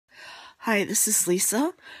Hi, this is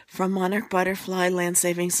Lisa from Monarch Butterfly Land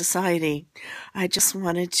Saving Society. I just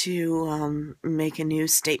wanted to make a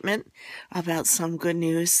news statement about some good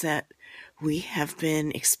news that we have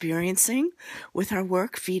been experiencing with our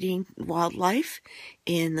work feeding wildlife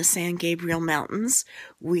in the San Gabriel Mountains.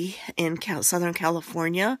 In Southern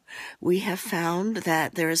California, we have found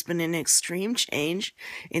that there has been an extreme change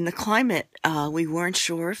in the climate. We weren't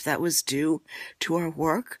sure if that was due to our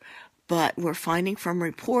work, but we're finding from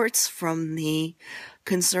reports from the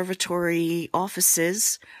conservatory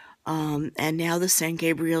offices, and now the San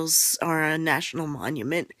Gabriels are a national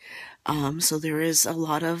monument. So there is a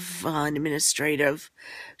lot of administrative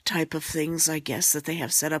type of things, I guess, that they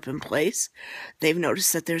have set up in place. They've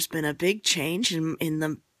noticed that there's been a big change in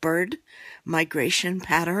the bird migration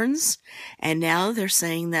patterns, and now they're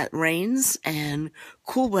saying that rains and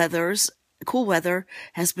cool weather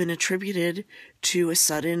has been attributed to a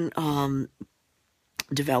sudden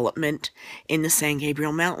development in the San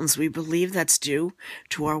Gabriel Mountains. We believe that's due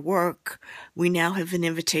to our work. We now have an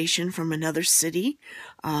invitation from another city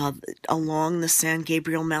along the San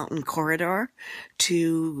Gabriel Mountain corridor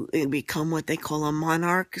to become what they call a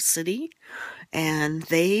monarch city, and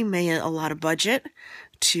they made a lot of budget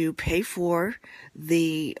to pay for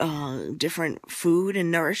the different food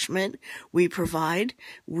and nourishment we provide.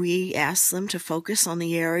 We ask them to focus on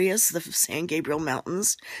the areas, the San Gabriel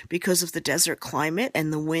Mountains, because of the desert climate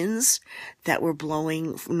and the winds that were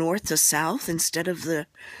blowing north to south instead of the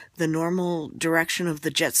normal direction of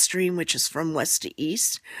the jet stream, which is from west to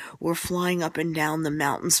east. We're flying up and down the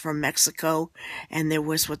mountains from Mexico, and there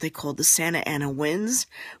was what they called the Santa Ana winds,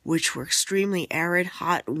 which were extremely arid,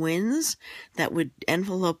 hot winds that would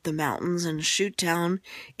envelope the mountains and shoot down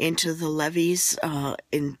into the levees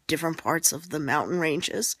in different parts of the mountain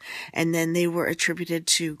ranges. And then they were attributed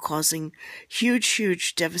to causing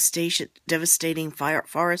huge devastating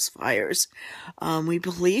forest fires. We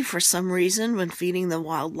believe for some reason when feeding the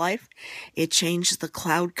wildlife, it changed the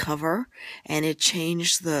cloud cover and it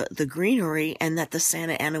changed the greenery, and that the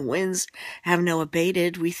Santa Ana winds have now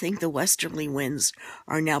abated. We think the westerly winds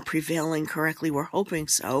are now prevailing correctly. We're hoping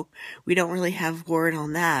so. We don't really have word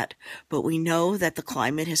on that, but we know that the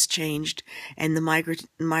climate has changed and the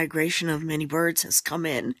migration of many birds has come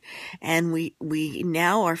in, and we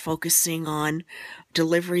now are focusing on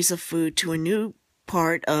deliveries of food to a new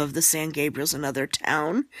part of the San Gabriels, another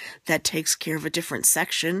town that takes care of a different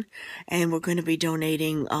section, and we're going to be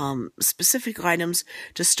donating specific items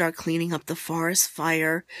to start cleaning up the forest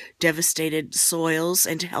fire devastated soils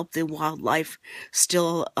and to help the wildlife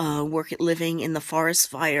still living in the forest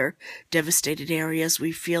fire devastated areas.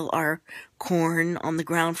 We feel our corn on the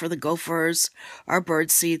ground for the gophers, our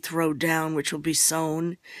birdseed thrown down, which will be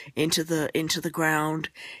sown into the ground,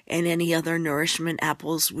 and any other nourishment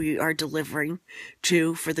apples we are delivering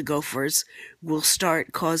to for the gophers will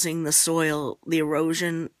start causing the soil, the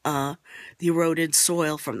eroded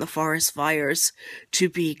soil from the forest fires to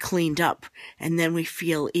be cleaned up. And then we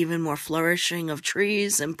feel even more flourishing of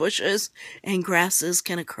trees and bushes and grasses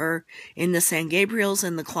can occur in the San Gabriels,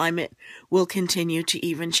 and the climate will continue to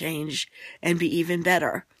even change and be even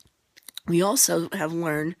better. We also have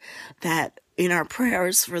learned that in our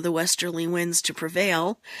prayers for the westerly winds to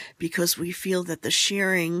prevail, because we feel that the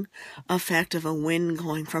shearing effect of a wind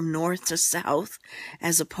going from north to south,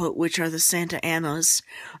 which are the Santa Anas,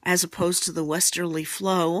 as opposed to the westerly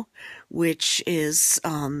flow, which is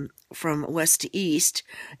from west to east,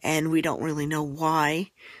 and we don't really know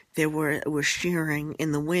why we're shearing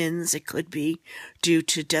in the winds. It could be due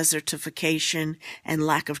to desertification and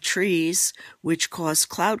lack of trees, which caused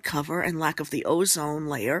cloud cover, and lack of the ozone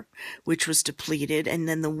layer, which was depleted. And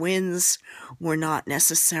then the winds were not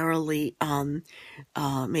necessarily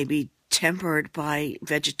maybe tempered by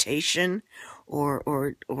vegetation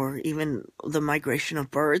or even the migration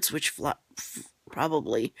of birds, which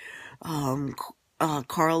probably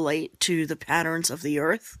correlate to the patterns of the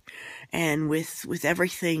earth. And with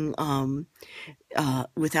everything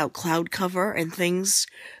without cloud cover and things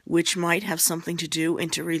which might have something to do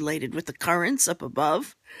interrelated with the currents up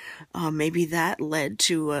above, maybe that led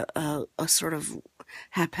to a sort of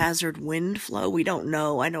haphazard wind flow. We don't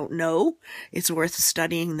know. I don't know. It's worth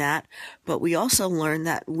studying that. But we also learned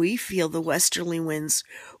that we feel the westerly winds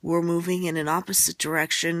were moving in an opposite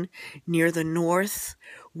direction near the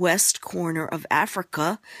northwest corner of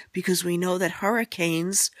Africa, because we know that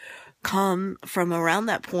hurricanes come from around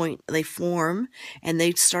that point. They form and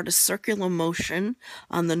they start a circular motion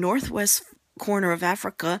on the northwest corner of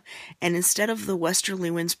Africa, and instead of the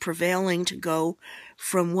westerly winds prevailing to go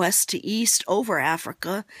from west to east over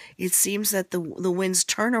Africa, it seems that the winds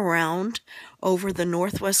turn around over the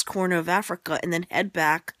northwest corner of Africa and then head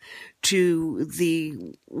back to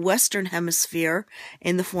the western hemisphere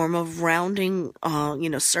in the form of rounding,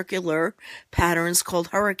 circular patterns called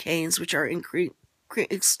hurricanes, which are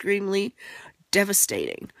extremely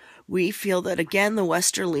devastating. We feel that, again, the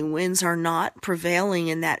westerly winds are not prevailing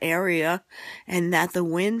in that area, and that the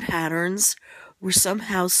wind patterns were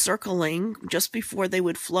somehow circling just before they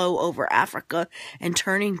would flow over Africa and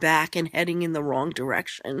turning back and heading in the wrong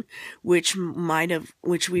direction, which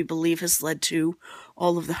we believe has led to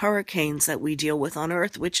all of the hurricanes that we deal with on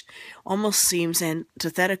Earth, which almost seems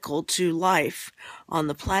antithetical to life on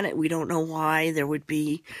the planet. We don't know why there would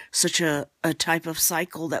be such a type of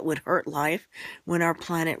cycle that would hurt life when our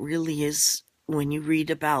planet really is. When you read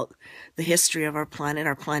about the history of our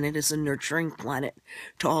planet is a nurturing planet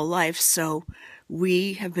to all life. So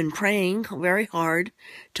we have been praying very hard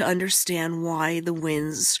to understand why the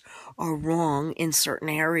winds are wrong in certain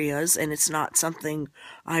areas, and it's not something,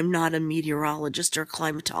 I'm not a meteorologist or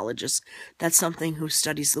climatologist. That's something who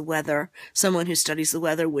studies the weather. Someone who studies the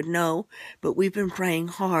weather would know, but we've been praying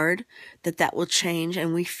hard that will change,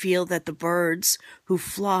 and we feel that the birds who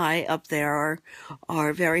fly up there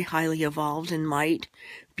are very highly evolved and might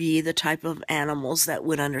be the type of animals that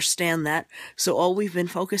would understand that. So all we've been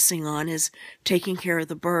focusing on is taking care of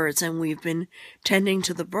the birds, and we've been tending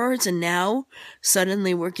to the birds, and now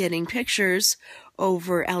suddenly we're getting pictures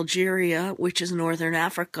over Algeria, which is northern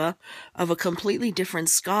Africa, of a completely different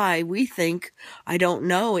sky. We think, I don't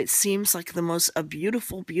know, it seems like a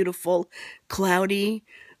beautiful, beautiful, cloudy,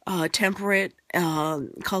 temperate,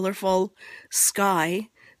 colorful sky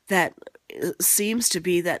that seems to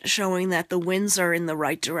be that showing that the winds are in the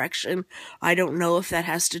right direction. I don't know if that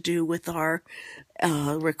has to do with our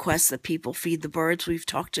request that people feed the birds. We've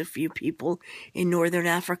talked to a few people in northern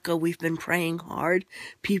Africa. We've been praying hard.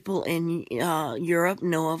 People in Europe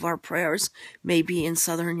know of our prayers. Maybe in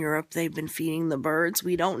southern Europe they've been feeding the birds.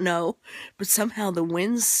 We don't know. But somehow the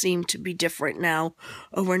winds seem to be different now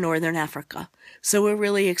over northern Africa. So we're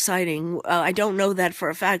really exciting. I don't know that for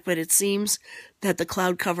a fact, but it seems that the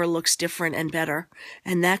cloud cover looks different and better,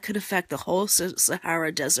 and that could affect the whole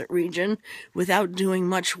Sahara Desert region without doing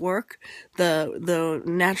much work. The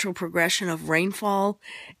natural progression of rainfall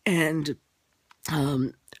and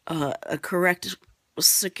a correct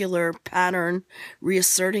circular pattern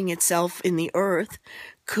reasserting itself in the earth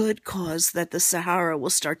could cause that the Sahara will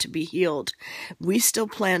start to be healed. We still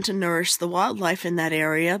plan to nourish the wildlife in that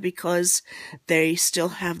area because they still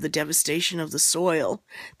have the devastation of the soil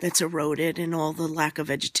that's eroded and all the lack of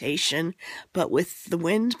vegetation. But with the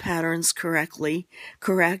wind patterns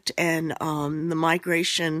correct, and the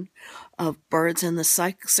migration of birds and the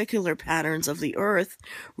circular patterns of the earth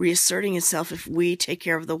reasserting itself, if we take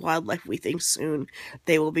care of the wildlife, we think soon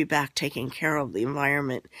they will be back taking care of the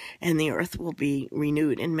environment, and the earth will be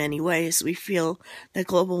renewed in many ways. We feel that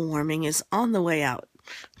global warming is on the way out.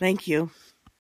 Thank you.